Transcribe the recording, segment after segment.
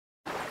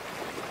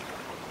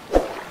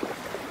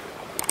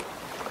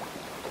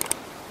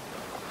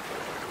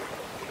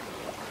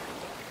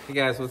Hey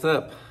guys, what's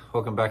up?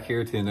 Welcome back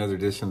here to another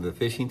edition of The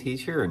Fishing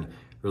Teacher, and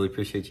really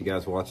appreciate you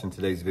guys watching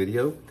today's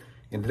video.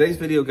 In today's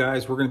video,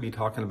 guys, we're going to be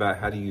talking about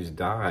how to use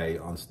dye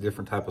on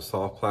different type of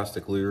soft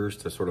plastic lures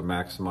to sort of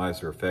maximize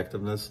their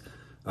effectiveness.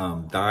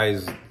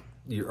 Dyes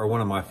are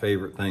one of my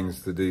favorite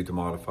things to do to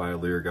modify a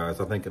lure, guys.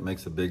 I think it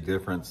makes a big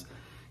difference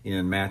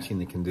in matching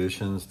the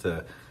conditions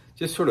to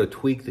just sort of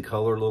tweak the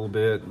color a little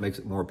bit, makes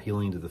it more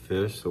appealing to the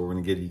fish. So we're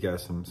going to give you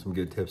guys some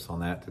good tips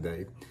on that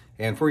today.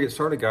 And before we get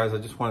started, guys, I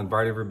just want to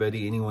invite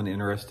everybody, anyone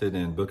interested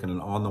in booking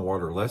an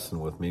on-the-water lesson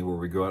with me where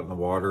we go out in the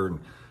water and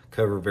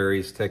cover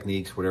various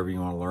techniques, whatever you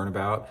want to learn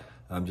about.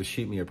 Just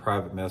shoot me a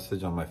private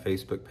message on my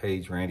Facebook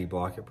page, Randy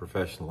Blockett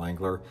Professional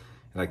Angler,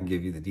 and I can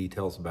give you the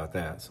details about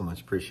that. So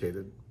much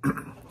appreciated.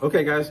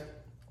 Okay, guys,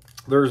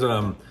 there's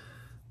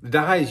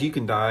dyes. You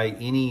can dye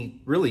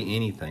really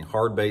anything,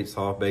 hard bait,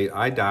 soft bait.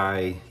 I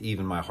dye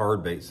even my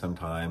hard bait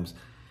sometimes,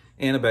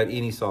 and about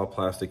any soft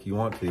plastic you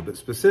want to. But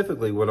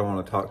specifically what I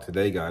want to talk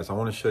today, guys, I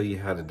want to show you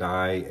how to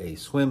dye a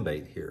swim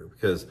bait here,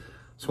 because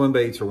swim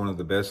baits are one of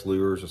the best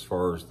lures as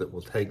far as that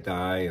will take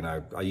dye, and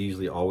I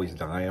usually always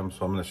dye them.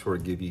 So I'm going to sort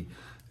of give you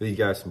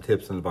guys some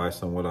tips and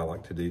advice on what I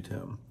like to do to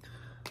them.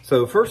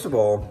 So first of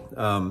all,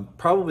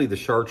 probably the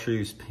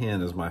chartreuse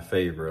pin is my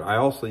favorite. I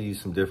also use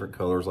some different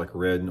colors like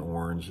red and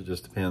orange. It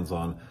just depends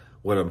on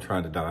what I'm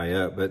trying to dye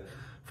up. But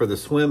for the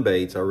swim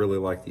baits, I really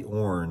like the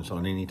orange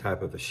on any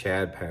type of a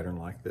shad pattern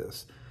like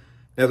this.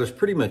 Now, there's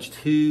pretty much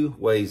two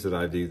ways that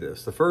I do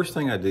this. The first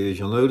thing I do is,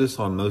 you'll notice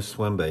on most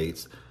swim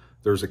baits,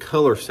 there's a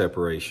color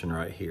separation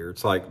right here.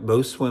 It's like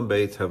most swim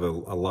baits have a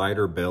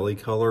lighter belly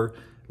color, a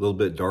little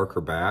bit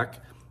darker back.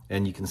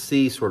 And you can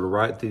see sort of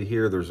right through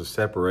here, there's a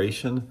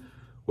separation.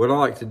 What I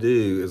like to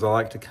do is I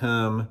like to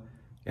come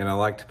and I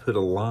like to put a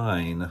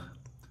line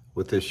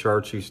with this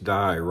chartreuse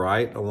dye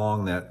right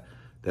along that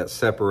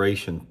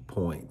separation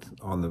point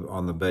on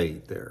the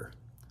bait there,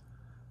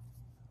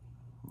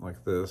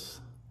 like this.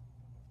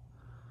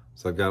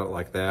 So I've got it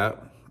like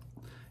that.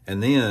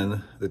 And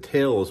then the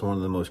tail is one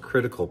of the most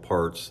critical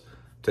parts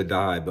to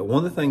dye. But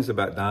one of the things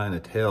about dyeing a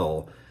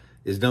tail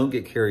is don't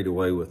get carried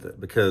away with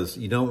it, because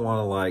you don't want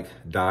to like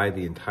dye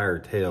the entire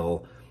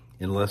tail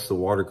unless the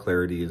water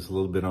clarity is a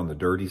little bit on the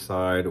dirty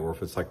side, or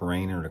if it's like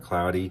raining or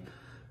cloudy.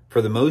 For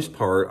the most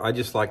part, I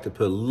just like to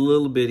put a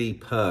little bitty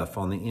puff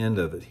on the end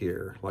of it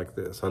here, like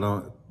this.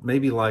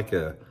 Maybe like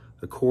a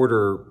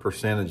quarter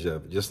percentage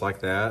of it, just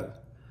like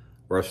that,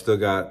 where I've still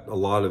got a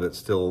lot of it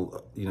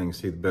still, you can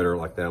see better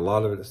like that. A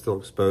lot of it is still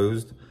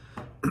exposed.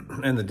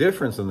 And the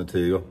difference in the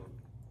two,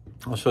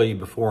 I'll show you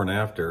before and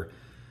after.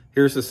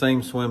 Here's the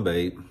same swim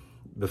bait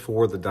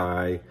before the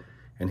dye,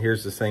 and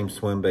here's the same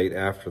swim bait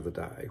after the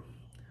dye.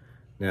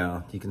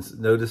 Now, you can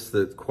notice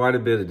that quite a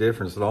bit of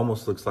difference. It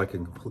almost looks like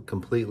a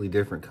completely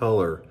different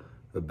color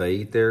of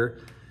bait there.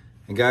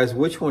 And guys,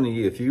 which one of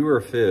you, if you were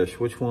a fish,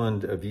 which one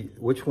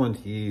to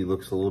you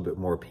looks a little bit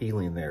more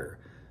appealing there?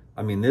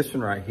 I mean, this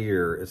one right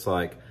here, it's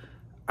like,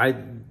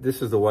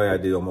 this is the way I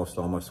do almost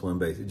all my swim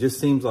baits. It just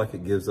seems like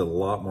it gives it a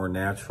lot more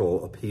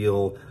natural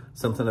appeal.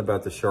 Something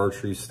about the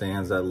chartreuse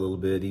stands out a little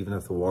bit, even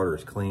if the water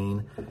is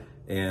clean.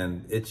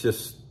 And it's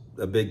just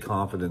a big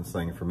confidence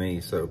thing for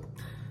me. So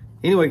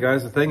anyway,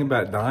 guys, the thing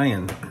about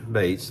dyeing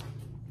baits,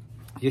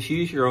 just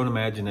use your own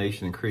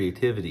imagination and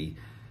creativity.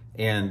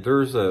 And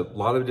there's a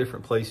lot of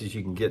different places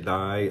you can get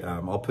dye.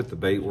 I'll put the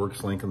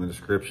Baitworks link in the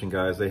description,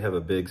 guys. They have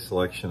a big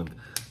selection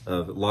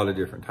of a lot of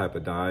different type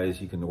of dyes.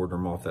 You can order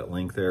them off that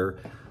link there.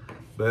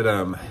 But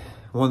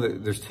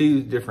there's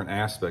two different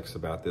aspects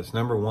about this.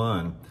 Number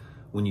one,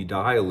 when you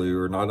dye a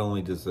lure, not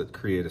only does it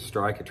create a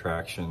strike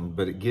attraction,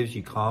 but it gives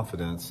you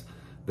confidence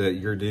that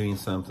you're doing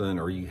something,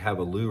 or you have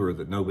a lure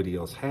that nobody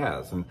else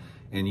has.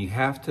 And you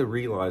have to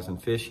realize in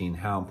fishing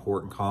how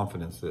important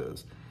confidence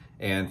is.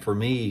 And for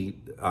me,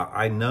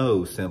 I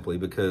know simply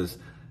because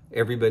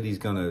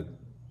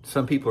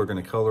some people are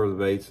gonna color the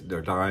baits,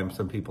 they're dye them,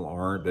 some people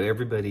aren't, but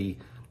everybody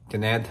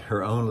can add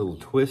their own little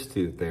twist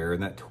to it there.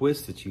 And that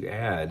twist that you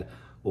add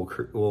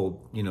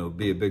will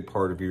be a big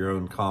part of your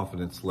own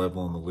confidence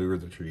level in the lure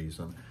that you're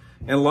using.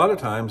 And a lot of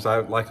times,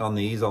 like on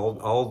these,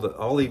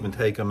 I'll even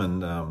take them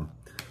and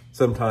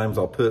sometimes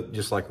I'll put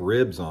just like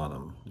ribs on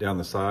them down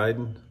the side,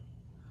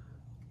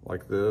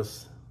 like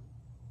this.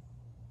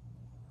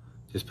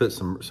 Just put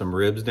some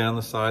ribs down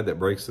the side. That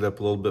breaks it up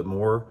a little bit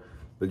more,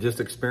 but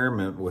just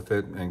experiment with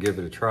it and give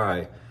it a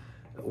try.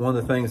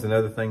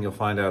 Another thing you'll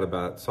find out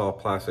about soft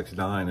plastics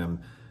dyeing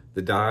them,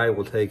 the dye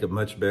will take it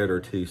much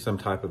better to some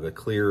type of a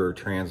clear or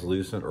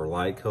translucent or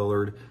light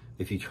colored.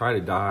 If you try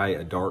to dye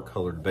a dark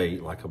colored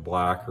bait, like a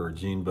black or a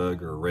June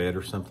bug or a red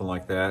or something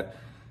like that,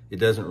 it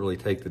doesn't really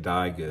take the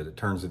dye good. It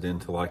turns it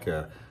into like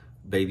a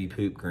baby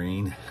poop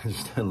green. It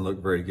just doesn't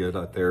look very good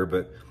out there.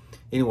 But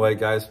anyway,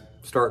 guys,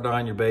 start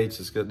dyeing your baits.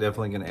 It's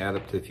definitely going to add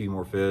up to a few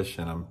more fish,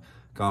 and I'm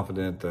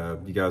confident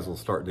you guys will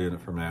start doing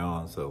it from now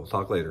on. So we'll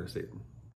talk later. See you.